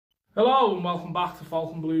Hello and welcome back to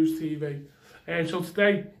Falcon Blues TV. So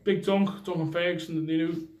today, Big Duncan Ferguson, the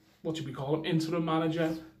new, what should we call him, interim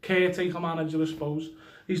manager, caretaker manager I suppose.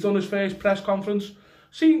 He's done his first press conference.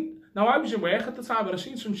 Now I was in work at the time, but I've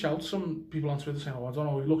seen some shouts, some people on Twitter saying, oh I don't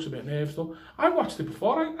know, he looks a bit nervous though. I watched it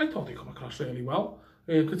before, I thought he come across really well.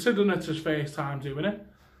 Considering it's his first time doing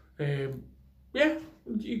it. Yeah,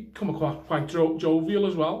 he come across quite jovial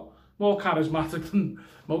as well. More charismatic than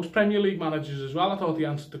most Premier League managers as well. I thought he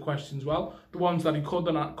answered the questions well. The ones that he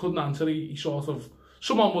couldn't answer, he sort of,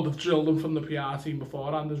 someone would have drilled him from the PR team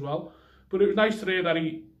beforehand as well. But it was nice to hear that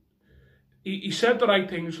he said the right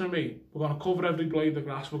things for me. We're going to cover every blade of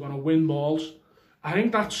grass. We're going to win balls. I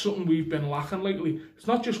think that's something we've been lacking lately. It's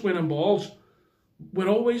not just winning balls. We're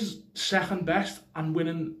always second best and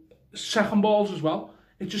winning second balls as well.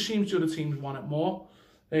 It just seems the other teams want it more.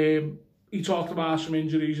 He talked about some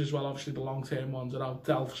injuries as well, obviously the long-term ones are out,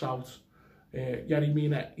 Delph's out.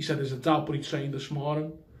 He said there's a doubt, but he trained this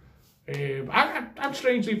morning. I'm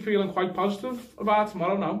strangely feeling quite positive about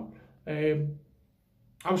tomorrow now.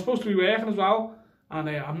 I was supposed to be working as well, and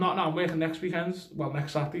I'm not now. I'm working next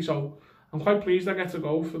Saturday, so I'm quite pleased I get to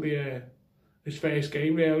go for his first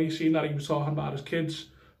game, really. You've seen that he was talking about his kids,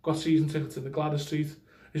 got season tickets to the Gladys Street.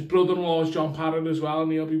 His brother-in-law is John Parrott as well,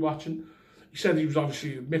 and he'll be watching. He said he was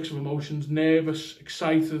obviously a mix of emotions, nervous,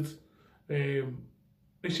 excited. He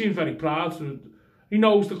seemed very proud. He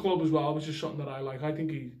knows the club as well, which is something that I like. I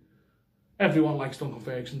think everyone likes Duncan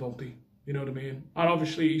Ferguson, don't they? You know what I mean? And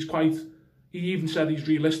obviously he even said he's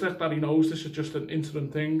realistic, that he knows this is just an interim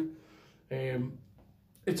thing.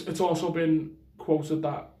 It's also been quoted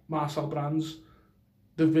that Marcel Brands,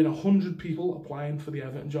 there've been 100 people applying for the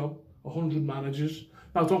Everton job, 100 managers.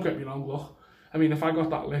 Now, don't get me wrong, look. I mean, if I got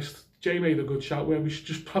that list, Jay made a good shout where we should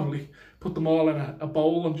just probably put them all in a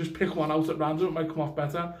bowl and just pick one out at random. It might come off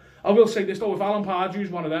better. I will say this though, if Alan Pardew's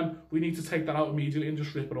one of them, we need to take that out immediately and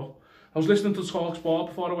just rip it up. I was listening to Talk Sport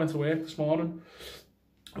before I went to work this morning.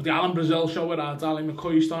 The Alan Brazil show with our Ali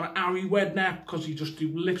McCoy starring Harry Redknapp, because he just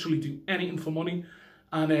literally do anything for money.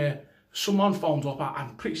 And someone phoned up,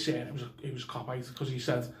 I'm pretty certain it was a cop-out, because he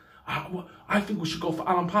said, I think we should go for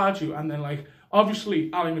Alan Pardew. And then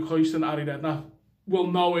obviously Ali McCoy and Harry Redknapp will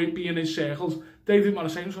know it, be in his circles. They didn't want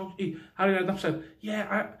to say him, so Harry Redknapp said,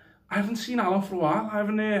 yeah, I haven't seen Alan for a while. I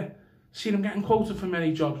haven't seen him getting quoted for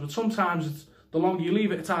many jobs, but sometimes the longer you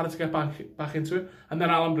leave it, it's harder to get back into it. And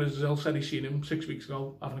then Alan Brazil said he's seen him 6 weeks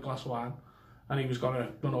ago having a glass of wine, and he was going to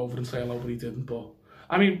run over and say hello, but he didn't. But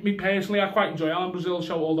I mean, me personally, I quite enjoy Alan Brazil's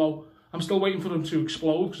show, although I'm still waiting for him to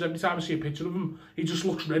explode, because every time I see a picture of him, he just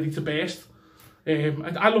looks ready to burst.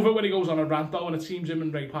 I love it when he goes on a rant though, and it seems him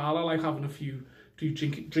and Ray Parlour like having a few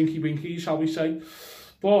drinky winkies, shall we say.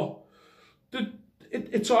 But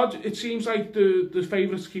it's odd. It seems like the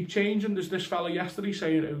favourites keep changing. There's this fella yesterday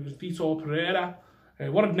saying it was Vitor Pereira.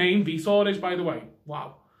 What a name Vitor is, by the way.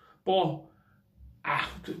 Wow. But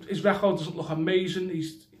his record doesn't look amazing.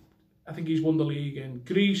 I think he's won the league in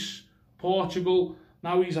Greece, Portugal.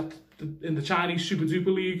 Now he's in the Chinese Super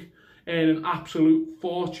Duper League, earning absolute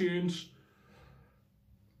fortunes.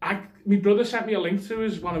 My brother sent me a link to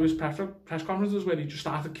one of his press conferences where he just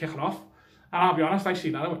started kicking off. And I'll be honest, I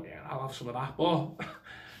seen that, I went, yeah, I'll have some of that. But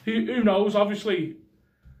who knows? Obviously,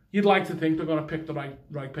 you'd like to think they're going to pick the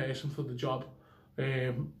right person for the job.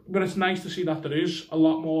 But it's nice to see that there is a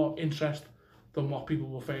lot more interest than what people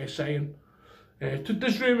were first saying.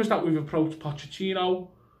 There's rumours that we've approached Pochettino,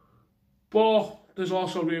 but there's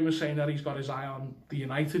also rumours saying that he's got his eye on the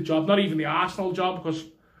United job, not even the Arsenal job, because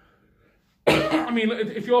I mean,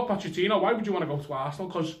 if you're Pochettino, why would you want to go to Arsenal?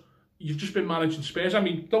 Because you've just been managing Spurs. I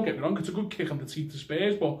mean, don't get me wrong, it's a good kick in the teeth to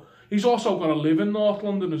Spurs, but he's also going to live in North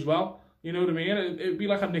London as well. You know what I mean? It'd be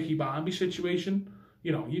like a Nicky Barmby situation.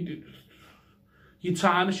 You know, you'd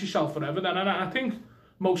tarnish yourself forever then. And I think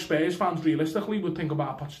most Spurs fans realistically would think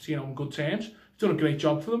about Pochettino on good terms. He's done a great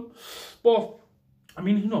job for them. But, I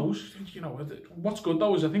mean, who knows? You know, what's good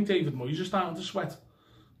though is I think David Moyes is starting to sweat.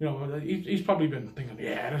 You know, he's probably been thinking,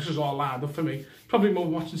 yeah, this is all lined up for me. Probably more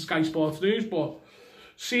watching Sky Sports News, but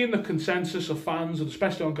seeing the consensus of fans, and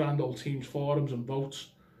especially on Grand Old Teams forums and votes,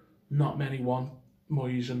 not many want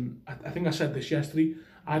Moyes. And I think I said this yesterday,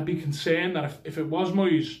 I'd be concerned that if it was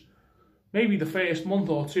Moyes, maybe the first month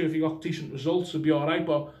or two, if he got decent results, it'd be all right.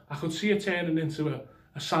 But I could see it turning into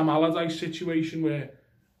a Sam Allardyce situation where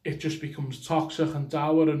it just becomes toxic and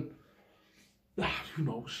dour, and who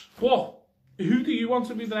knows. But who do you want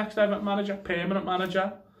to be the next Everton manager, permanent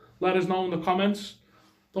manager? Let us know in the comments.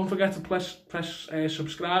 Don't forget to press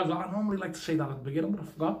subscribe. I normally like to say that at the beginning, but I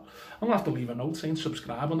forgot. I'm going to have to leave a note saying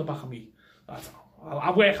subscribe on the back of me. I don't know.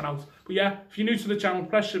 I'll work it out. But yeah, if you're new to the channel,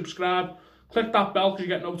 press subscribe. Click that bell because you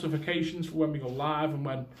get notifications for when we go live and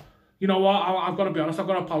when... You know what, I've got to be honest, I've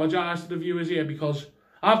got to apologise to the viewers here because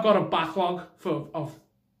I've got a backlog of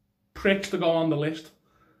pricks to go on the list.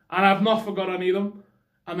 And I've not forgot any of them.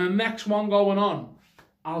 And the next one going on,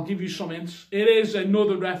 I'll give you some hints. It is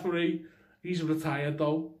another referee. He's retired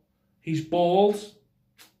though. He's bald.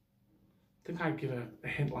 I think I gave a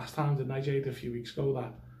hint last time, didn't I, Jade, a few weeks ago,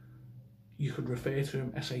 that you could refer to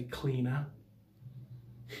him as a cleaner.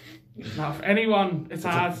 Now, if anyone, it's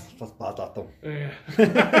hard. That's bad, that though. Yeah.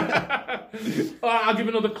 I'll give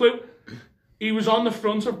another clue. He was on the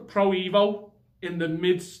front of Pro Evo in the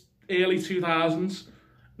early 2000s.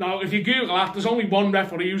 Now, if you Google that, there's only one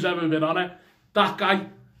referee who's ever been on it. That guy.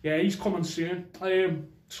 Yeah, he's coming soon.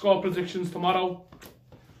 Score predictions tomorrow.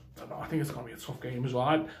 I think it's going to be a tough game as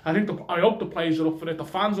well. I hope the players are up for it. The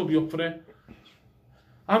fans will be up for it.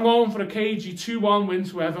 I'm going for a cagey 2-1 win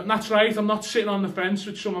to Everton. That's right, I'm not sitting on the fence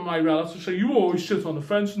with some of my relatives. So you always sit on the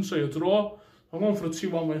fence and say a draw. I'm going for a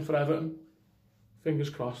 2-1 win for Everton. Fingers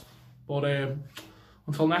crossed. But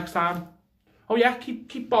until next time. Oh yeah,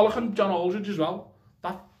 keep bollocking John Aldridge as well.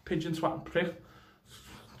 That pigeon swatting prick.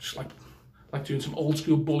 Just like doing some old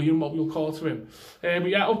school bullying, what we'll call to him. But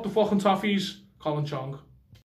yeah, up the fucking toffees. Colin Chong.